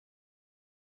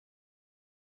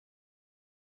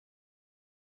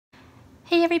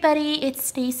Hey everybody, it's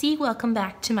Stacy. Welcome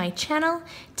back to my channel.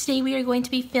 Today we are going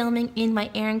to be filming in my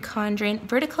Erin Condren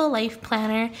Vertical Life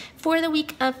Planner for the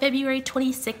week of February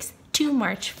 26th to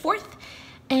March 4th.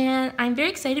 And I'm very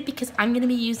excited because I'm going to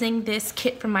be using this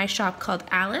kit from my shop called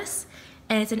Alice.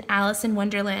 And it's an Alice in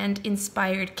Wonderland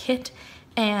inspired kit.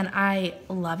 And I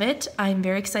love it. I'm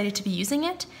very excited to be using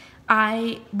it.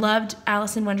 I loved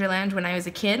Alice in Wonderland when I was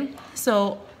a kid.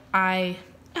 So I'm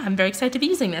very excited to be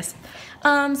using this. So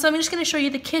I'm just going to show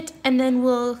you the kit and then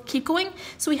we'll keep going.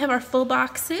 So we have our full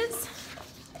boxes,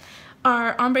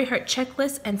 our ombre heart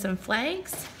checklist and some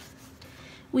flags.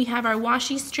 We have our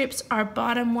washi strips, our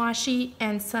bottom washi,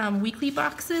 and some weekly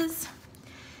boxes.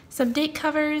 Some date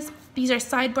covers. These are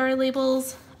sidebar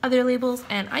labels, other labels,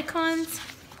 and icons.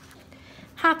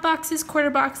 Half boxes,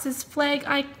 quarter boxes, flag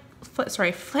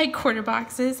quarter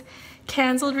boxes,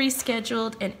 canceled,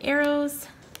 rescheduled, and arrows.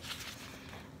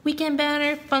 Weekend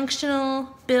banner,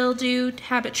 functional, bill due,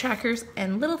 habit trackers,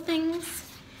 and little things.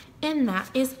 And that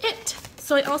is it.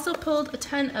 So I also pulled a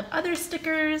ton of other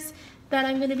stickers that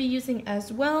I'm going to be using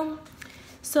as well.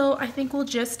 So I think we'll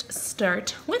just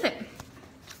start with it.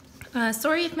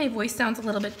 Sorry if my voice sounds a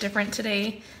little bit different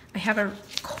today. I have a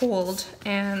cold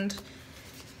and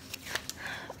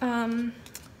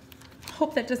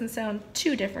hope that doesn't sound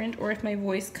too different or if my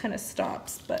voice kind of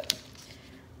stops, but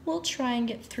we'll try and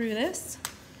get through this.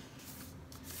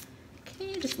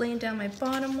 Okay, just laying down my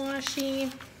bottom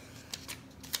washi.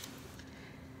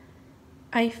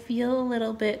 I feel a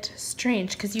little bit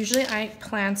strange because usually I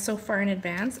plan so far in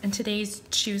advance and today's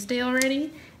Tuesday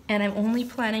already and I'm only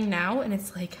planning now and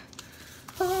it's like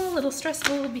a little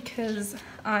stressful because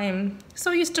I'm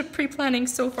so used to pre-planning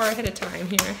so far ahead of time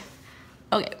here.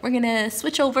 Okay, we're gonna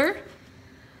switch over.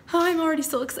 Oh, I'm already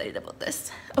so excited about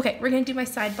this. Okay, we're gonna do my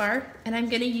sidebar and I'm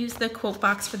gonna use the quote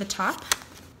box for the top.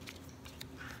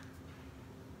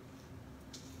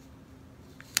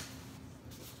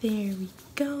 There we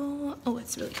go. Oh,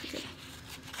 it's really good.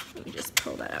 Let me just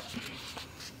pull that up.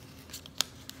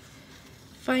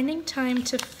 Finding time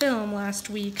to film last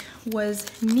week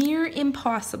was near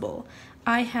impossible.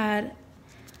 I had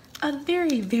a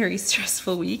very, very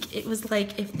stressful week. It was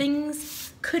like if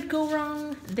things could go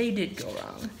wrong, they did go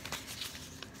wrong.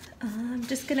 I'm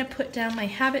just gonna put down my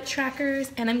habit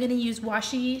trackers and I'm gonna use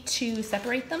washi to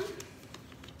separate them.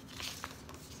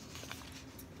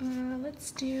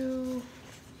 Let's do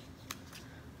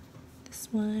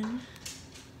one.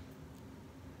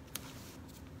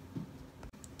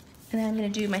 And then I'm going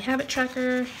to do my habit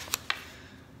tracker.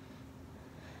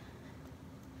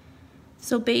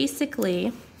 So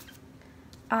basically,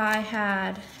 I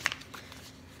had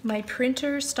my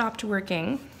printer stopped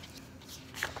working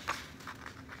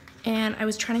and I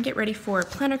was trying to get ready for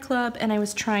Planner Club and I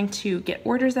was trying to get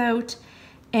orders out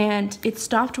and it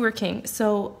stopped working.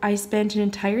 So I spent an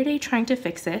entire day trying to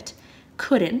fix it,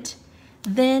 couldn't.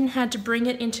 Then had to bring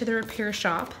it into the repair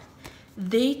shop.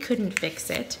 They couldn't fix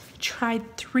it.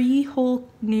 Tried 3 whole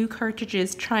new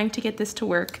cartridges trying to get this to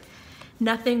work.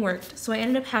 Nothing worked. So I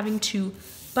ended up having to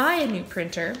buy a new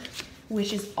printer,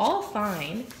 which is all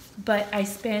fine, but I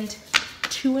spent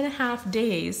 2.5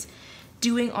 days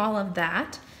doing all of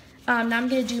that. Now I'm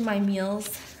gonna do my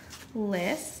meals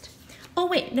list. Oh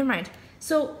wait, never mind.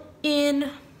 So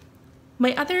in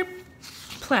my other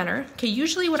planner, okay,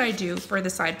 usually what I do for the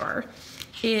sidebar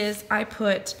is I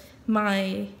put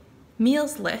my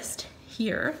meals list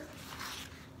here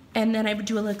and then I would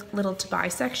do a little to buy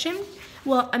section.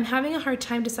 Well, I'm having a hard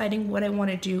time deciding what I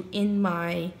want to do in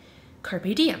my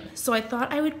Carpe Diem. So I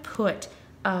thought I would put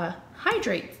a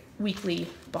hydrate weekly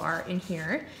bar in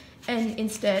here and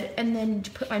then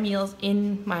put my meals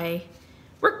in my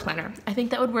work planner. I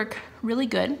think that would work really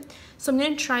good. So I'm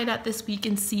going to try that this week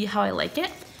and see how I like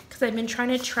it because I've been trying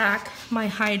to track my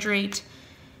hydrate,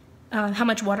 how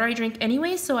much water I drink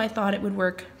anyway, so I thought it would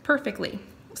work perfectly.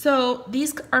 So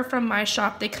these are from my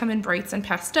shop. They come in brights and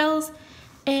pastels,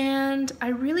 and I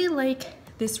really like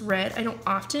this red. I don't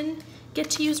often get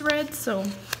to use red, so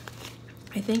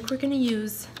I think we're gonna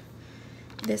use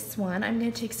this one. I'm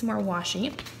gonna take some more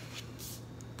washi.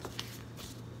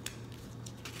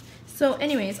 So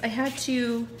anyways, I had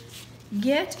to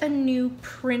get a new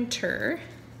printer,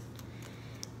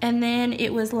 and then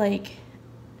it was like,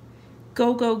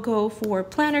 go for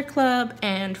Planner Club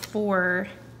and for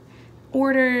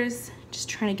orders. Just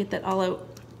trying to get that all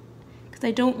out because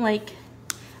I don't like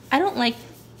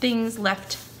things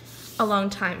left a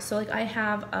long time. So like I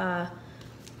have a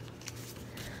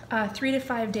 3 to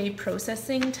 5 day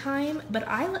processing time, but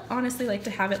I honestly like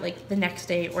to have it like the next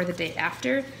day or the day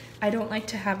after. I don't like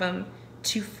to have them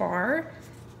too far.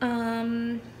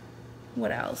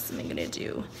 what else am I gonna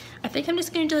do? I think I'm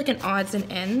just gonna do like an odds and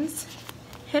ends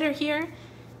header here.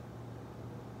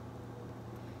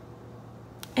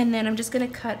 And then I'm just gonna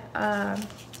cut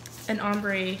an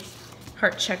ombre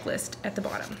heart checklist at the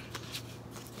bottom.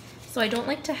 So I don't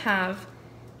like to have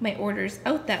my orders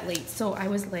out that late. So I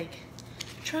was like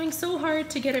trying so hard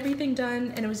to get everything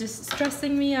done and it was just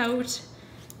stressing me out.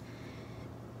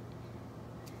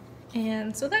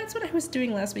 And so that's what I was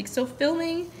doing last week. So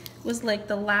filming was like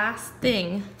the last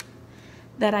thing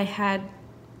that I had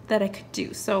that I could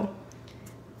do. So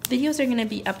videos are gonna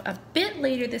be up a bit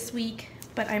later this week,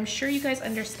 but I'm sure you guys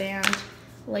understand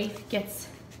life gets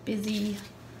busy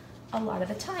a lot of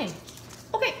the time.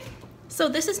 Okay, so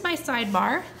this is my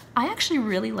sidebar. I actually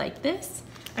really like this.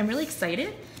 I'm really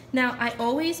excited. Now, I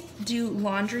always do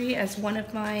laundry as one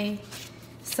of my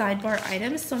sidebar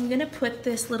items, so I'm gonna put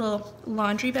this little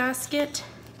laundry basket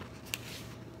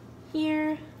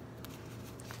here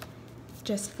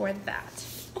just for that.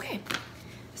 Okay,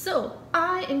 so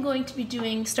I am going to be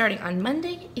doing, starting on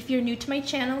Monday. If you're new to my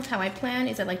channel, how I plan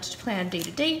is I like to plan day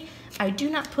to day. I do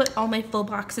not put all my full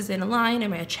boxes in a line or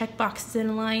my check boxes in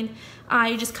a line.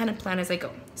 I just kind of plan as I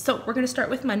go. So we're gonna start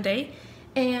with Monday,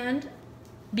 and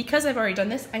because I've already done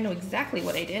this, I know exactly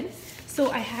what I did.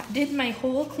 So I did my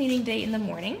whole cleaning day in the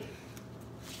morning.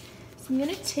 So I'm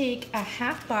gonna take a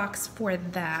half box for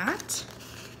that.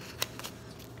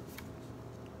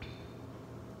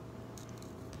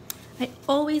 I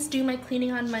always do my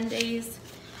cleaning on Mondays.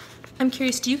 I'm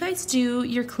curious, do you guys do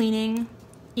your cleaning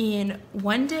in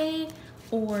one day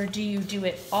or do you do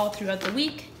it all throughout the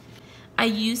week? I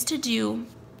used to do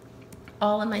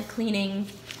all of my cleaning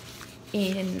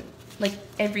in like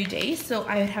every day, so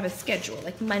I would have a schedule.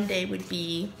 Like Monday would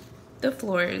be the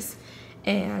floors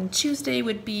and Tuesday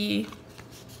would be,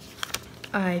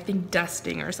 I think,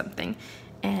 dusting or something,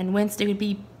 and Wednesday would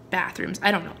be bathrooms.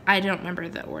 I don't know, I don't remember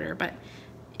the order, but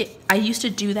I used to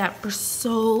do that for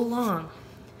so long.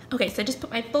 Okay, so I just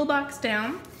put my full box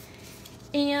down,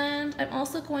 and I'm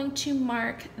also going to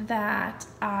mark that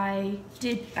I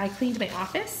cleaned my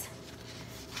office.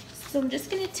 So I'm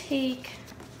just gonna take,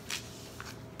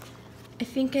 I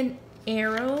think, an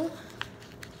arrow,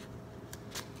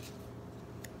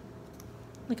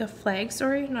 like a flag,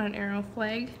 sorry, not an arrow,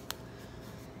 flag,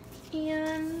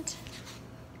 and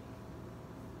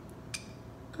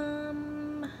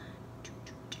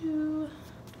do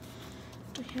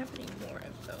I have any more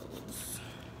of those?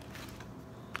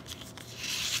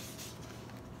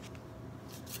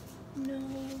 No.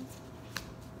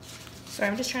 Sorry,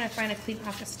 I'm just trying to find a clean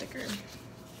office sticker.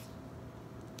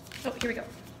 Oh, here we go.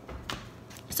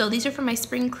 So these are for my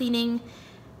spring cleaning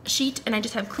sheet, and I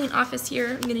just have clean office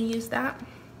here. I'm gonna use that.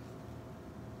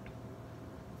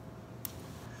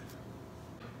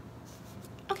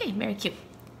 Okay, very cute.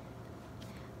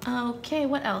 Okay,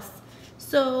 what else?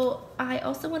 So I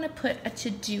also want to put a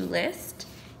to-do list,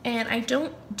 and I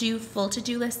don't do full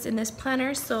to-do lists in this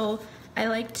planner, so I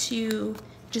like to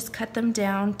just cut them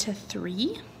down to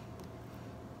 3.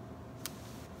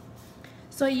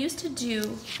 So I used to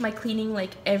do my cleaning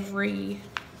like a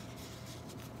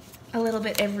little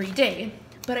bit every day,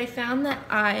 but I found that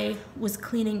I was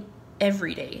cleaning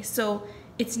every day. So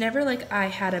it's never like I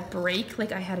had a break,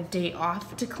 like I had a day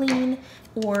off to clean,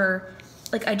 or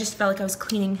like I just felt like I was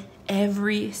cleaning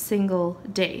every single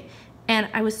day. And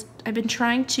I've been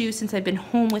trying to, since I've been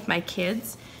home with my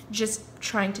kids, just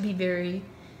trying to be very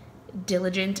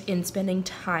diligent in spending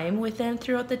time with them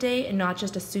throughout the day and not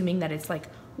just assuming that it's like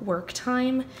work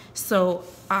time. So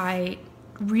I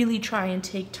really try and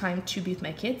take time to be with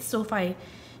my kids. So if I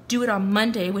do it on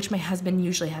Monday, which my husband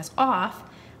usually has off,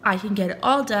 I can get it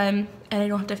all done and I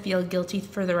don't have to feel guilty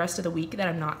for the rest of the week that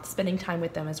I'm not spending time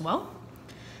with them as well.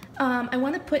 I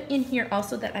want to put in here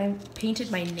also that I painted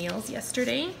my nails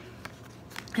yesterday,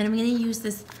 and I'm going to use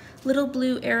this little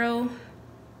blue arrow,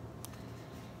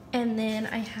 and then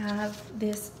I have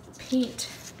this paint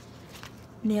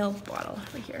nail bottle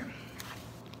right here.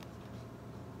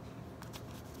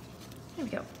 There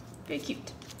we go, very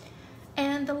cute.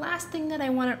 And the last thing that I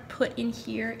want to put in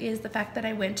here is the fact that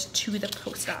I went to the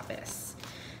post office.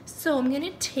 So I'm going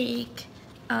to take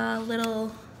a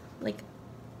little like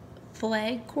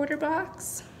flag quarter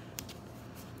box,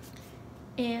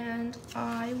 and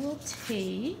I will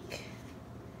take,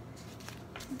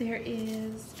 there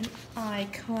is an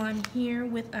icon here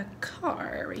with a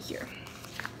car right here,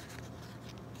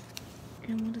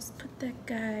 and we'll just put that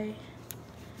guy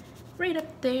right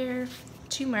up there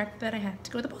to mark that I had to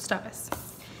go to the post office.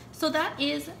 So that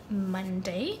is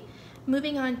Monday.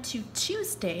 Moving on to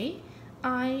Tuesday,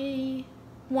 I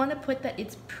want to put that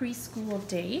it's preschool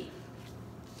day.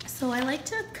 So I like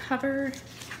to cover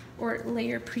or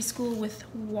layer preschool with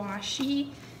washi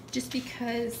just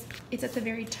because it's at the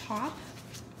very top.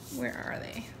 Where are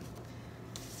they?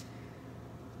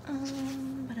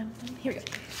 Here we go.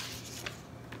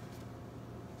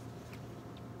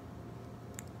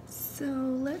 So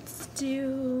let's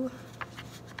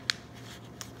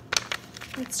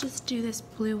just do this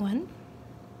blue one.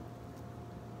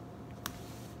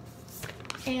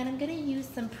 And I'm gonna use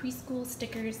some preschool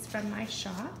stickers from my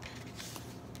shop.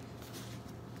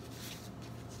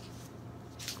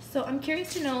 So I'm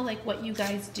curious to know like what you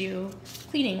guys do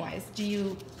cleaning wise. Do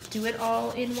you do it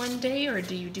all in one day, or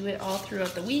do you do it all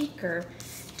throughout the week, or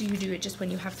do you do it just when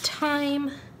you have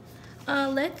time?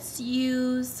 Let's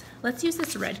use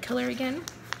this red color again.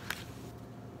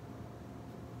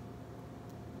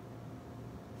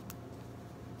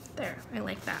 There, I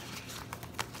like that.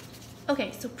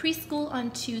 Okay, so preschool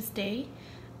on Tuesday.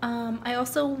 I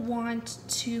also want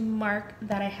to mark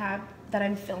that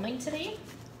I'm filming today.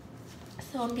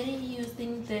 So I'm gonna be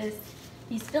using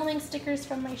these filming stickers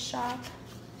from my shop.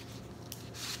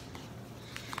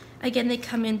 Again, they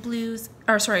come in blues,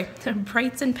 or sorry,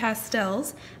 brights and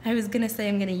pastels. I was gonna say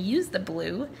I'm gonna use the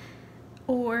blue,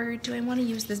 or do I wanna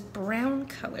use this brown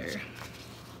color?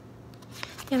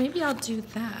 Yeah, maybe I'll do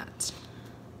that.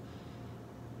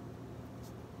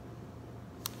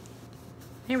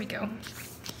 There we go.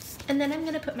 And then I'm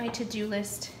gonna put my to-do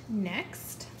list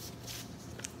next.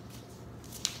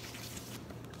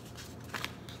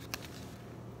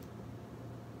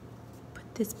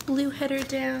 Put this blue header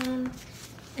down.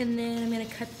 And then I'm going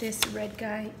to cut this red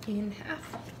guy in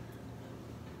half.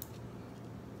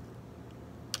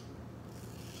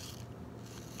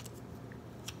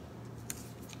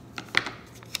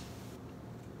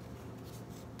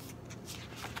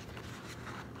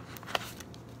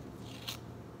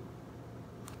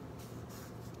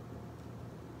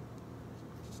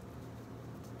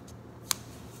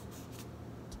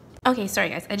 Okay, sorry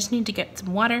guys, I just need to get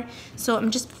some water. So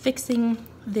I'm just fixing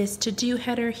this to-do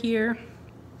header here.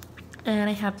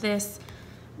 And I have this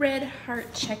red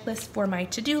heart checklist for my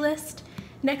to-do list.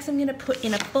 Next, I'm gonna put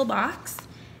in a full box.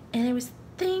 And I was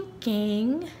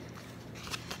thinking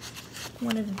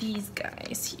one of these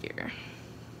guys here.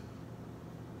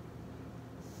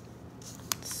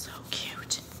 So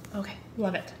cute. Okay,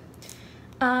 love it.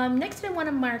 Next, I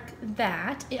wanna mark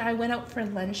that I went out for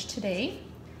lunch today.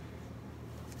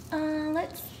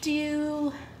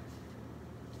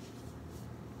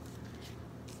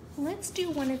 Let's do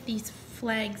one of these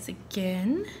flags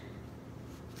again.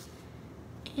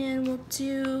 And we'll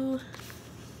do,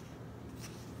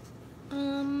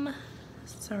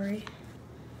 sorry.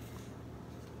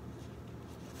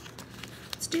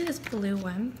 Let's do this blue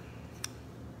one.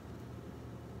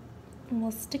 And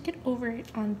we'll stick it over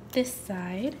on this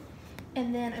side.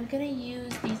 And then I'm gonna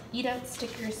use these eat out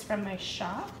stickers from my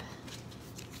shop.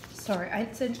 Sorry, I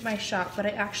said my shop, but I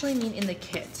actually mean in the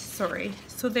kit, sorry.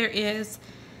 So there is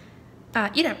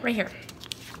eat out right here.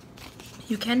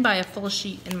 You can buy a full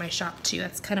sheet in my shop too.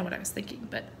 That's kind of what I was thinking,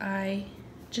 but I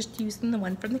just using the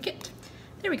one from the kit.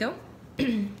 There we go.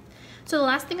 So the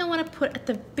last thing I want to put at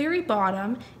the very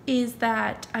bottom is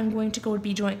that I'm going to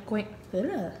be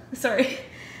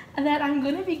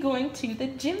going to the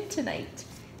gym tonight.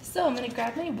 So I'm going to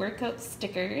grab my workout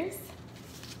stickers,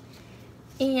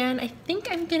 and I think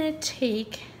I'm going to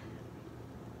take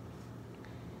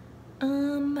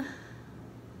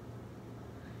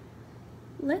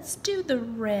let's do the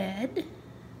red,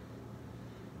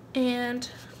 and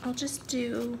I'll just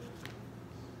do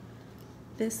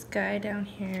this guy down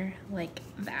here like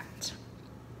that.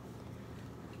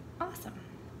 Awesome.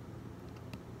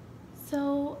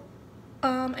 So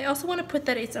I also want to put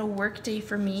that it's a work day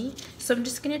for me, so I'm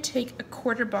just going to take a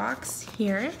quarter box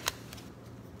here,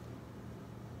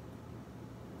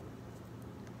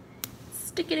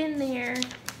 stick it in there,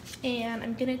 and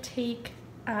I'm going to take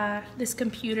this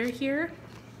computer here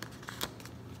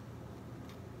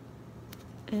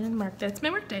and mark that it's my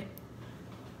work day.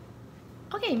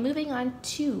 Okay, moving on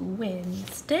to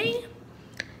Wednesday.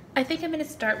 I think I'm going to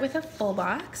start with a full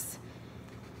box,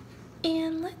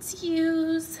 and let's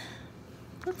use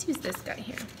this guy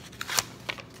here.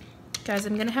 Guys,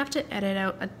 I'm going to have to edit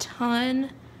out a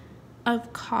ton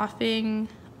of coughing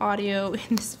audio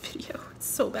in this video. It's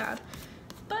so bad,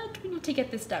 but we need to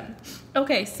get this done.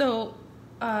 Okay, so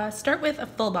start with a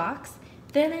full box.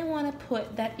 Then I want to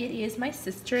put that it is my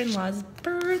sister-in-law's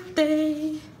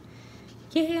birthday.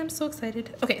 Yay, I'm so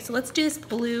excited. Okay, so let's do this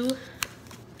blue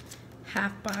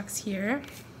half box here.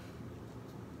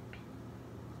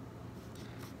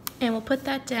 And we'll put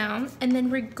that down, and then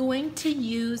we're going to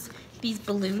use these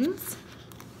balloons.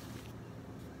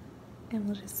 And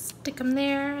we'll just stick them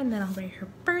there, and then I'll write her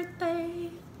birthday.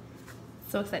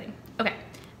 So exciting. Okay,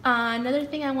 another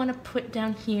thing I want to put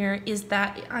down here is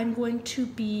that I'm going to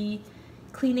be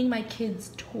cleaning my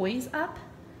kids' toys up.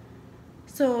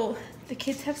 So the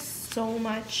kids have so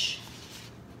much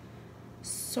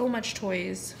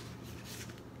toys.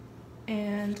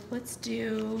 And let's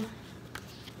do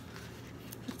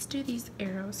these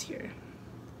arrows here.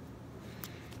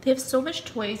 They have so much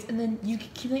toys, and then you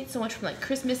accumulate so much from like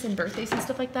Christmas and birthdays and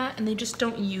stuff like that, and they just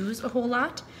don't use a whole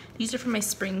lot. These are from my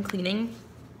spring cleaning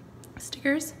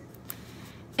stickers.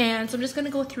 And so I'm just gonna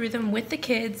go through them with the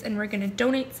kids, and we're gonna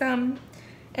donate some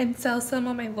and sell some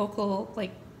on my local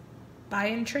like buy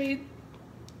and trade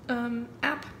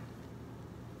app.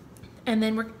 And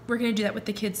then we're gonna do that with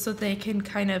the kids so they can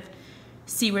kind of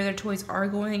see where their toys are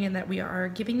going and that we are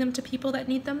giving them to people that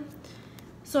need them.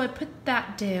 So I put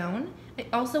that down. I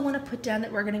also want to put down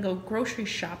that we're going to go grocery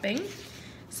shopping.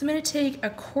 So I'm going to take a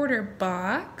quarter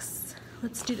box.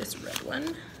 Let's do this red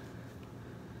one.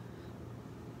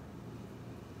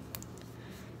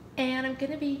 And I'm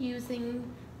going to be using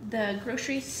the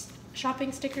grocery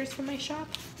shopping stickers from my shop.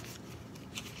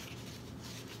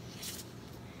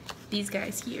 These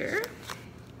guys here.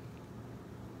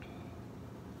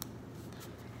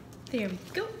 There we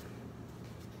go.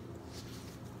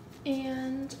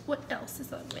 And what else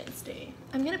is on Wednesday?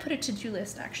 I'm gonna put a to-do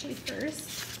list actually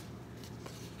first.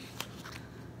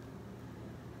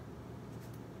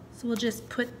 So we'll just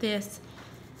put this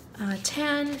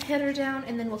tan header down,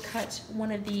 and then we'll cut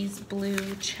one of these blue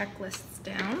checklists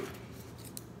down.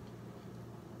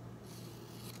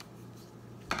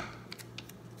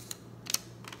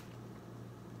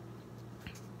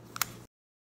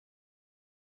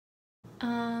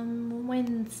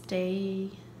 Wednesday.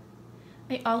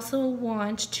 I also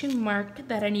want to mark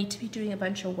that I need to be doing a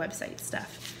bunch of website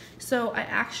stuff. So I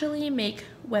actually make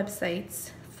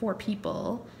websites for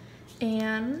people,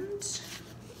 and let's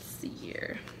see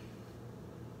here.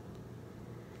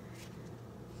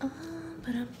 I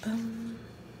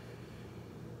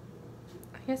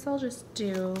guess I'll just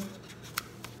do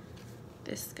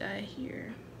this guy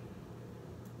here.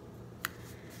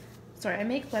 Sorry, I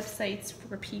make websites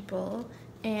for people,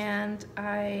 and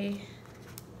I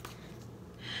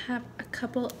have a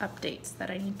couple updates that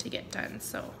I need to get done.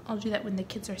 So I'll do that when the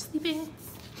kids are sleeping.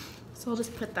 So I'll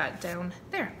just put that down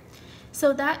there.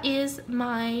 So that is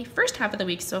my first half of the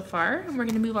week so far, and we're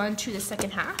gonna move on to the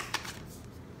second half.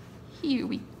 Here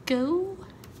we go.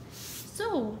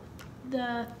 So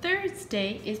the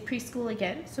Thursday is preschool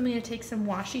again. So I'm gonna take some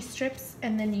washi strips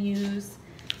and then use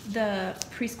the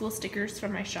preschool stickers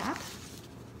from my shop.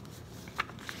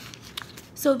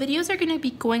 So videos are going to be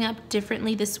going up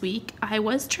differently this week. I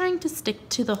was trying to stick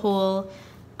to the whole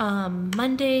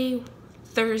Monday,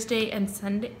 Thursday, and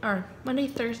Sunday, or Monday,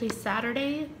 Thursday,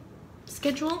 Saturday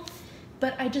schedule,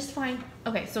 but I just find,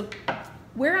 okay, so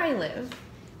where I live,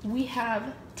 we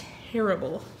have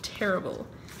terrible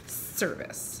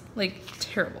service, like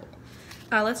terrible.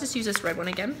 Let's just use this red one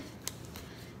again.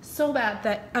 So bad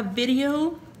that a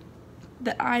video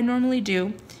that I normally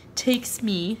do takes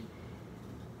me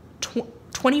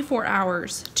 24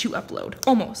 hours to upload,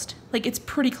 almost. Like, it's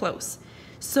pretty close.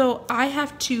 So I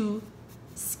have to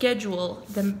schedule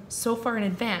them so far in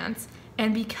advance,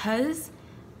 and because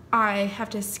I have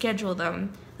to schedule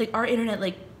them, like, our internet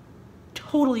like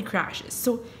totally crashes.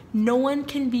 So no one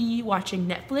can be watching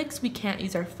Netflix, we can't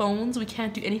use our phones, we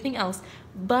can't do anything else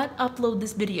but upload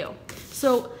this video.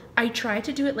 So I try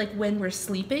to do it like when we're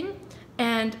sleeping,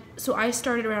 and so I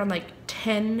started around like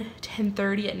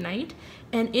 10:30 at night,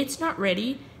 and it's not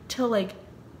ready till like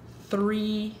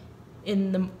 3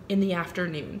 in the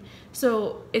afternoon.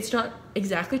 So it's not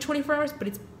exactly 24 hours, but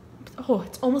it's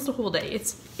almost a whole day.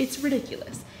 It's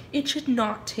ridiculous. It should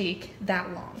not take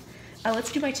that long.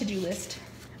 Let's do my to-do list.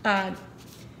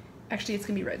 Actually, it's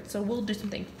gonna be red, so we'll do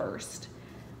something first.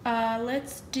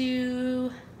 Let's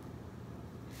do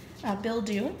bill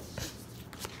due.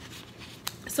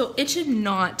 So it should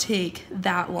not take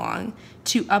that long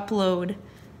to upload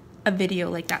a video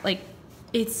like that. Like,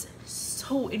 it's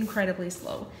so incredibly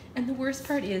slow. And the worst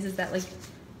part is that like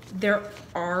there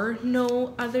are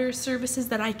no other services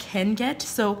that I can get.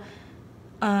 So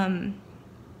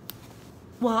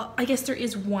well, I guess there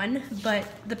is one, but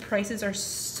the prices are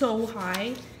so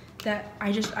high that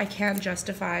I can't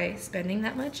justify spending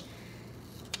that much.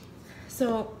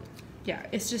 So yeah,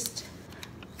 it's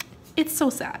so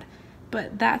sad,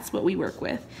 but that's what we work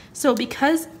with. So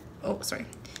because I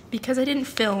didn't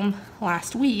film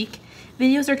last week,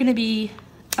 videos are gonna be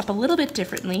up a little bit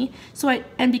differently.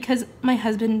 And because my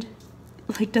husband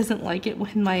like doesn't like it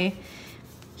when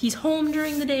he's home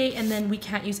during the day and then we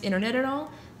can't use internet at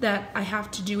all, that I have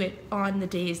to do it on the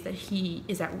days that he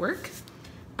is at work.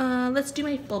 Let's do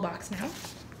my full box now,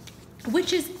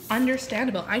 which is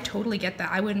understandable. I totally get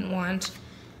that. I wouldn't want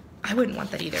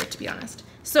that either, to be honest.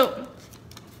 So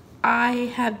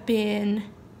I have been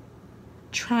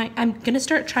I'm gonna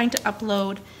start trying to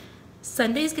upload.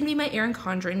 Sunday is gonna be my Erin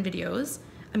Condren videos.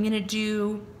 I'm gonna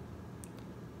do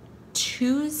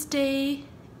Tuesday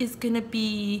is gonna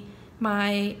be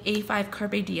my A5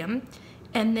 Carpe Diem,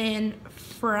 and then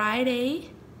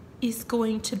Friday is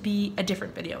going to be a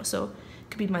different video. So it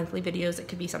could be monthly videos, it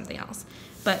could be something else.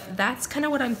 But that's kind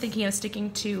of what I'm thinking of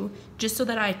sticking to, just so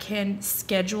that I can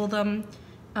schedule them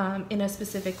in a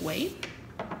specific way.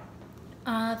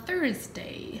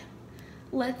 Thursday,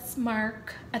 let's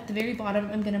mark at the very bottom.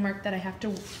 I'm gonna mark that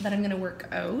I'm gonna work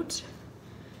out.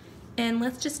 And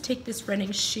let's just take this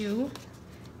running shoe,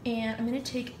 and I'm gonna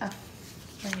take a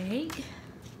flag.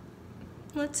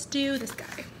 Let's do this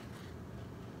guy.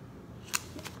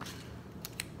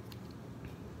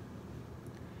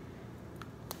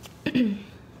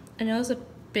 I know it's a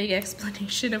big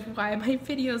explanation of why my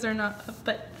videos are not up,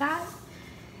 but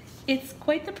it's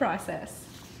quite the process.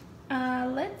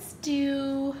 Let's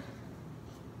do,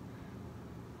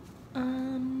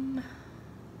 I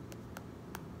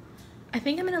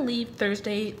think I'm gonna leave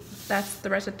Thursday, that's the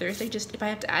rest of Thursday. Just if I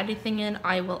have to add anything in,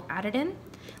 I will add it in.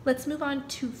 Let's move on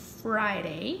to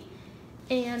Friday.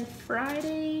 And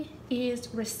Friday is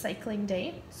recycling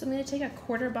day. So I'm gonna take a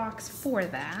quarter box for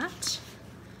that.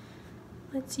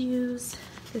 Let's use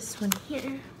this one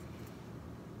here.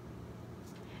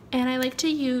 And I like to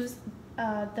use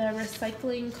the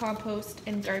recycling, compost,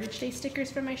 and garbage day stickers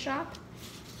from my shop.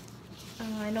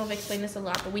 I know I've explained this a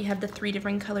lot, but we have the 3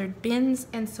 different colored bins,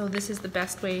 and so this is the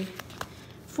best way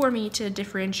for me to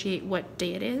differentiate what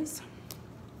day it is.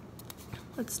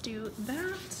 Let's do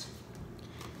that.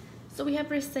 So we have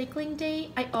recycling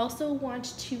day. I also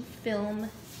want to film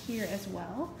here as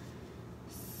well.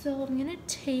 So I'm gonna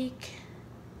take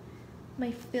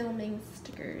my filming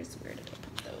stickers. Where did I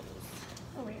put those?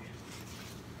 Over here.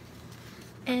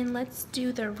 And let's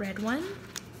do the red one.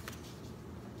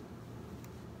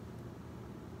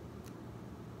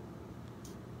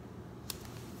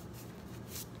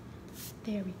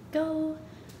 There we go.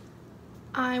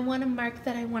 I want to mark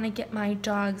that I want to get my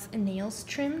dog's nails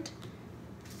trimmed.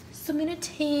 So I'm gonna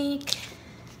take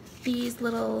these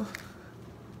little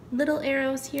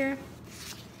arrows here,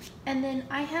 and then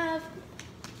I have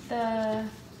the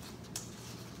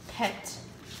pet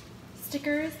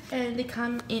stickers, and they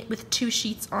come in with 2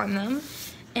 sheets on them,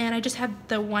 and I just have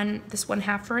this one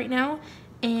half for right now,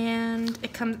 and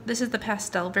this is the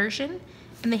pastel version,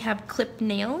 and they have clipped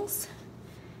nails,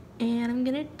 and I'm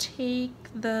gonna take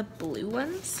the blue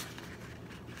ones.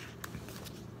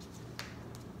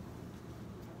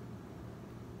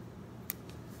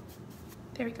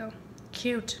 There we go,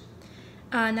 cute.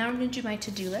 Now I'm gonna do my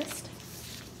to-do list.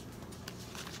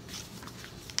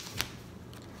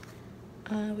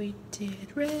 We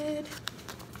did red,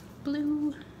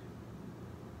 blue,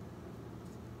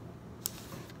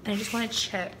 and I just want to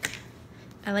check.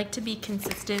 I like to be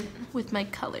consistent with my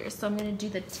colors, so I'm going to do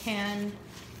the tan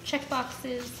check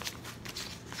boxes.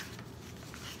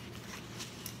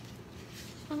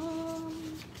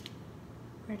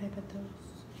 Where did I put those?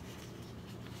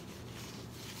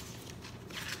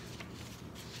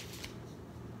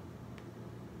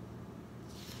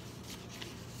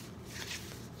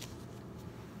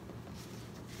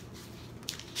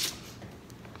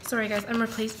 Sorry guys,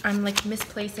 I'm like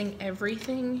misplacing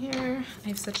everything here. I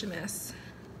have such a mess.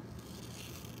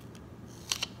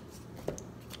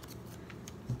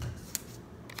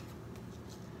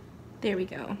 There we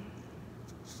go.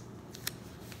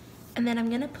 And then I'm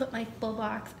gonna put my full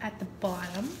box at the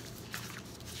bottom.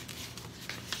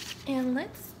 And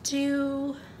let's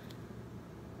do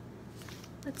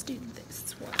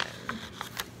this one.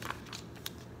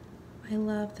 I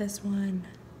love this one.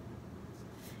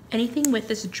 Anything with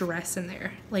this dress in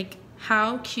there. Like,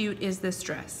 how cute is this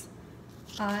dress?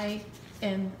 I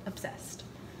am obsessed.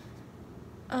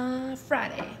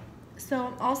 Friday. So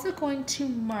I'm also going to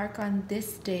mark on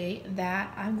this day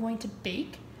that I'm going to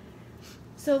bake.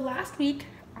 So last week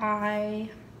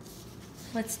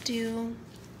let's do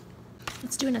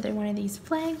another one of these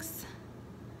flags.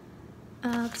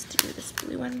 Let's do this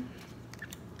blue one.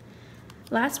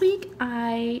 Last week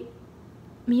me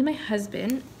and my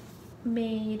husband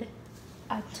made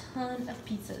a ton of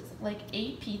pizzas, like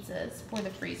 8 pizzas for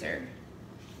the freezer,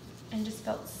 and just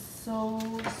felt so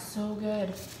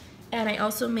good. And I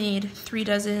also made 3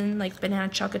 dozen like banana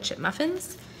chocolate chip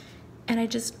muffins, and I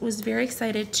just was very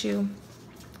excited to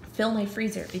fill my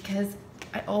freezer, because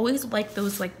I always like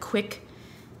those like quick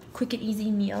and easy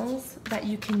meals that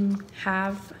you can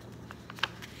have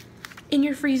in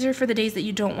your freezer for the days that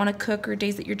you don't want to cook or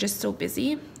days that you're just so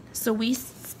busy. So we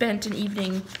spent an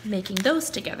evening making those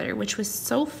together, which was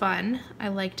so fun. I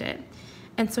liked it.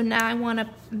 And so now I want to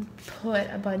put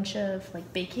a bunch of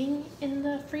like baking in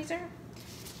the freezer.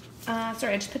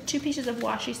 Sorry, I just put 2 pieces of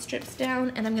washi strips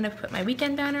down, and I'm going to put my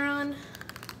weekend banner on.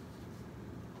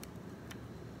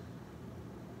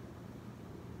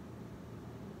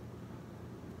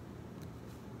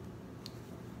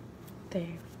 There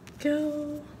we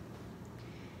go.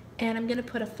 And I'm gonna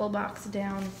put a full box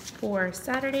down for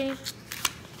Saturday.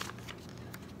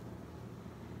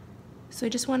 So I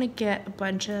just wanna get a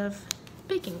bunch of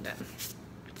baking done.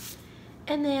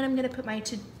 And then I'm gonna put my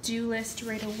to-do list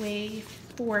right away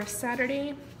for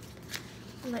Saturday.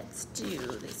 Let's do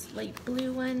this light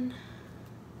blue one.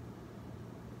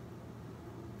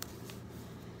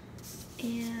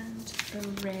 And the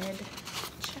red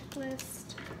checklist.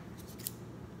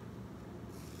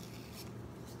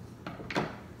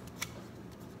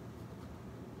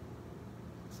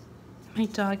 My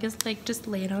dog is like just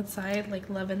laying outside, like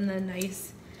loving the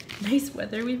nice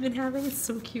weather we've been having. It's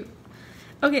so cute.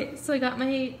 Okay, so I got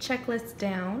my checklist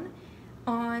down.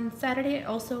 On Saturday, I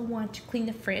also want to clean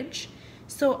the fridge.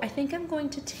 So I think I'm going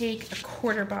to take a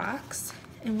quarter box,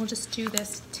 and we'll just do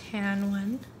this tan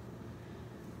one.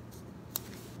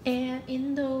 And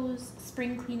in those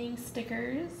spring cleaning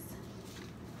stickers,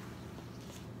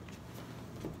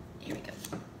 here we go.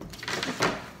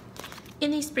 In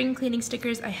these spring cleaning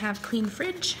stickers, I have clean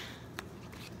fridge.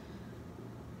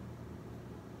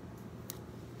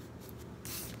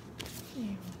 There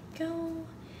we go.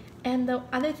 And the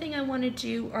other thing I want to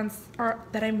do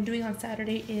that I'm doing on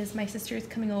Saturday is my sister is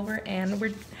coming over,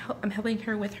 and I'm helping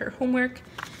her with her homework.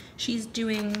 She's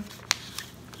doing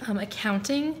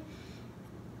accounting,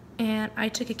 and I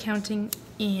took accounting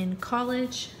in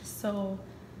college, so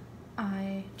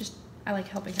I like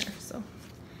helping her. So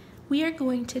we are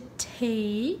going to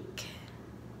take,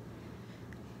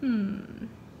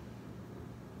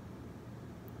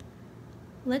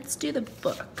 let's do the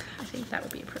book. I think that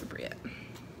would be appropriate.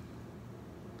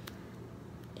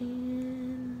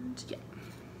 And yeah.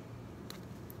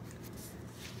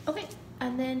 Okay,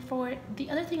 and then for the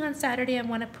other thing on Saturday I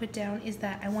want to put down is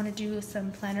that I want to do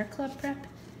some planner club prep.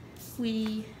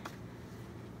 We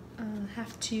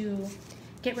have to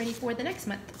get ready for the next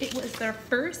month. It was our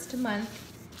first month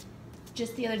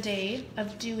just the other day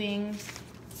of doing,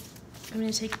 I'm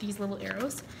going to take these little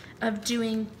arrows, of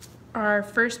doing our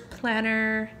first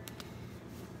planner,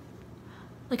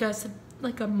 like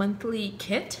a monthly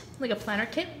kit, like a planner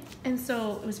kit. And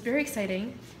so it was very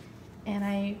exciting, and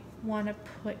I want to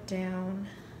put down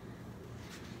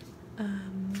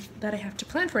that I have to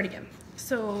plan for it again.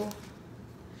 So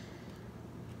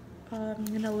I'm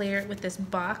going to layer it with this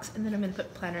box, and then I'm going to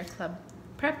put planner club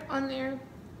prep on there.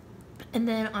 And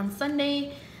then on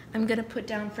Sunday, I'm gonna put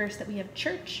down first that we have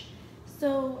church.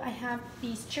 So I have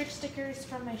these church stickers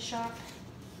from my shop,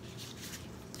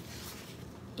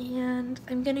 and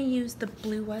I'm gonna use the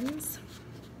blue ones.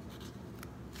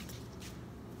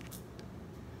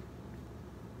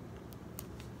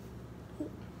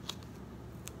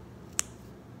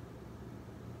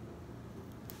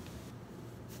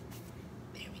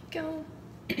 There we go.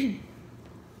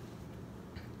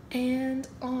 And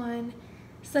on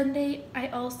Sunday, I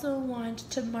also want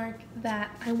to mark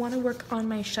that I want to work on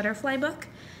my Shutterfly book.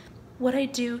 What I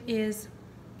do is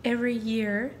every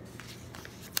year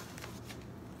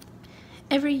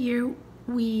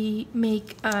we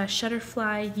make a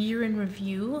Shutterfly year in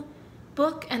review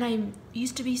book, and I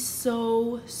used to be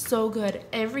so good.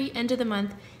 Every end of the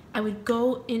month, I would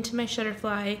go into my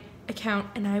Shutterfly account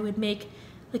and I would make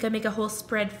a whole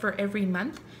spread for every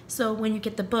month. So when you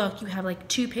get the book, you have like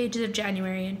 2 pages of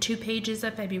January and 2 pages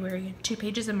of February and 2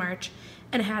 pages of March,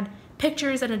 and it had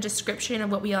pictures and a description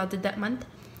of what we all did that month.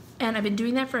 And I've been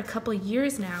doing that for a couple of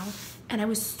years now, and I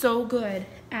was so good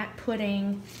at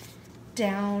putting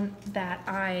down that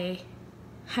I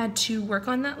had to work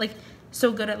on that, like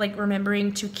so good at like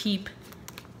remembering to keep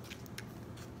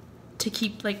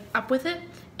like up with it.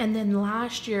 And then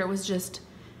last year it was just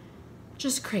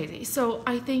crazy. So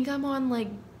I think I'm on like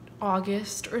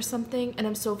August or something, and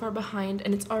I'm so far behind,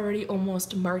 and it's already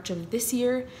almost March of this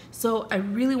year. So I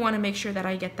really want to make sure that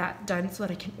I get that done so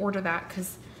that I can order that,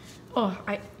 because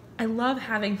I love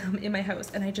having them in my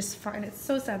house, and I just find it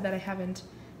so sad that I haven't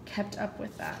kept up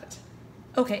with that.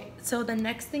 Okay, so the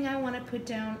next thing I want to put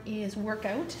down is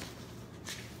workout.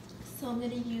 So I'm going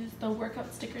to use the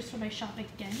workout stickers from my shop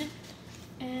again,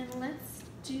 and let's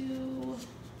do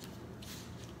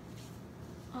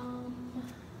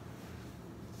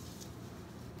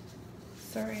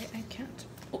Sorry, I can't.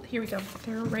 Oh, here we go.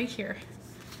 They're right here.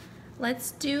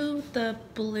 Let's do the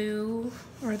blue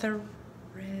or the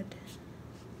red.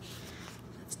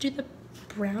 Let's do the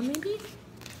brown maybe?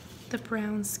 The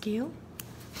brown scale.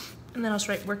 And then I'll just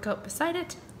write workout beside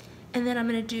it. And then I'm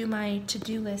gonna do my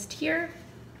to-do list here.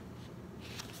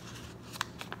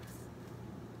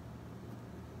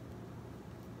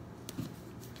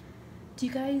 Do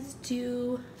you guys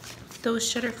do those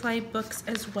Shutterfly books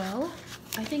as well?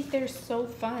 I think they're so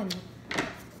fun.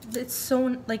 It's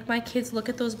so, like, my kids look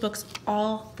at those books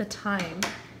all the time.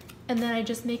 And then I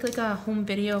just make like a home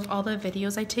video of all the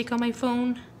videos I take on my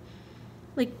phone.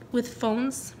 Like with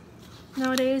phones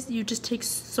nowadays, you just take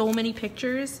so many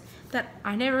pictures that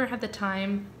I never had the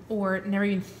time or never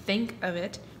even think of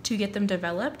it to get them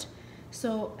developed.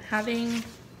 So having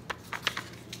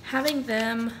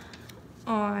them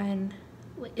on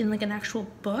in like an actual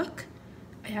book,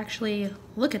 I actually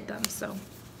look at them, so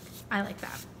I like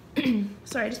that.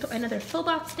 Sorry, I just put another fill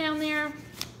box down there.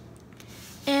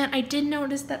 And I did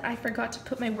notice that I forgot to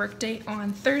put my work day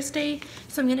on Thursday,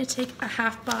 so I'm gonna take a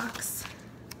half box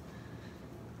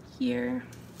here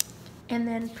and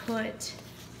then put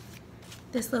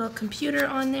this little computer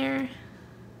on there.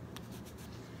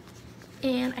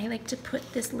 And I like to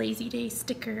put this lazy day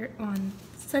sticker on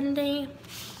Sunday.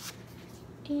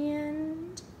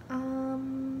 And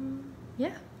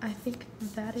yeah, I think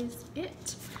that is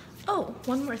it. Oh,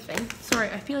 one more thing. Sorry,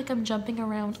 I feel like I'm jumping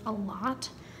around a lot.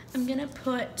 I'm gonna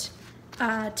put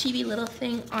a TV Little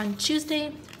thing on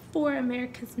Tuesday for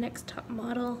America's Next Top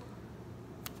Model.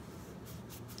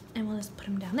 And we'll just put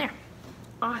him down there.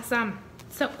 Awesome.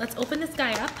 So let's open this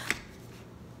guy up.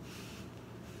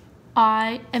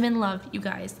 I am in love, you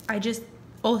guys.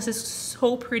 Oh, this is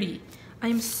so pretty.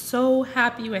 I'm so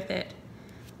happy with it.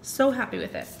 So happy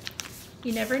with it.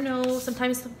 You never know,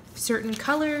 sometimes certain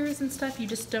colors and stuff, you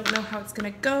just don't know how it's gonna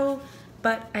go,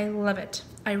 but I love it.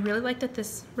 I really like that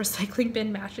this recycling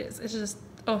bin matches. It's just,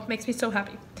 oh, it makes me so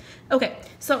happy. Okay,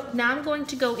 so now I'm going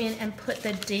to go in and put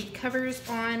the date covers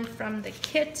on from the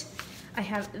kit. I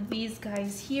have these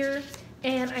guys here,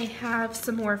 and I have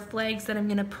some more flags that I'm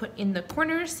gonna put in the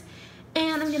corners,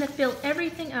 and I'm gonna fill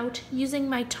everything out using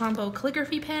my Tombow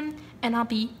calligraphy pen, and I'll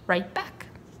be right back.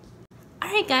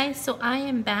 Alright guys, so I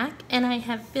am back and I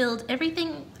have filled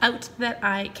everything out that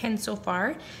I can so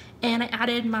far, and I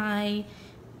added my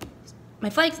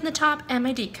flags in the top and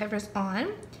my date covers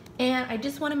on. And I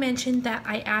just want to mention that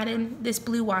I added this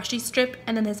blue washi strip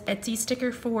and then this Etsy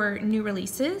sticker for new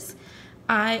releases.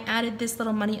 I added this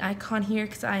little money icon here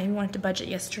because I wanted to budget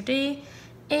yesterday,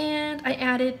 and I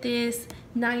added this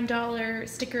 $9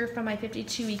 sticker from my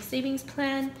 52-week savings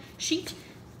plan sheet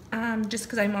just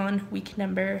because I'm on week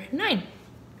number 9.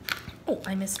 Oh,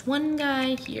 I missed one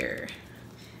guy here.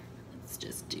 Let's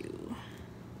just do...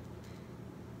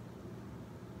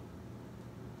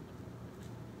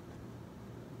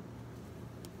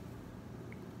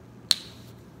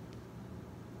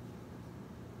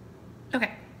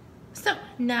 Okay, so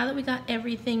now that we got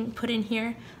everything put in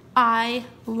here, I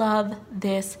love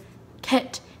this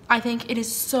kit. I think it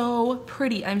is so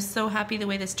pretty. I'm so happy the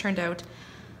way this turned out.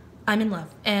 I'm in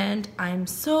love, and I'm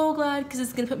so glad because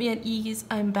it's gonna put me at ease.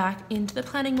 I'm back into the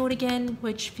planning mode again,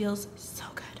 which feels so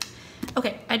good.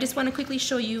 Okay, I just want to quickly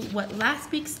show you what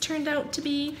last week's turned out to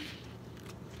be.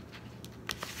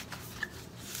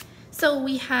 So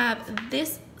we have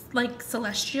this like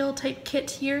celestial type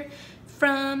kit here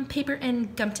from Paper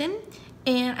and Gumpton,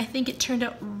 and I think it turned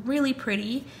out really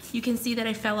pretty. You can see that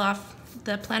I fell off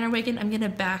the planner wagon. I'm gonna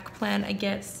back plan, I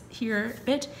guess, here a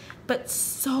bit, but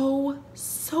so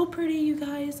pretty, you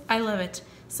guys. I love it.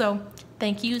 So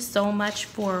thank you so much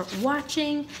for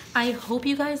watching. I hope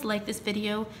you guys liked this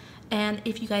video, and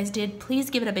if you guys did, please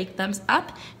give it a big thumbs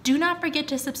up. Do not forget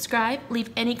to subscribe,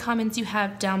 leave any comments you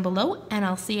have down below, and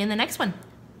I'll see you in the next one.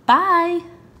 Bye!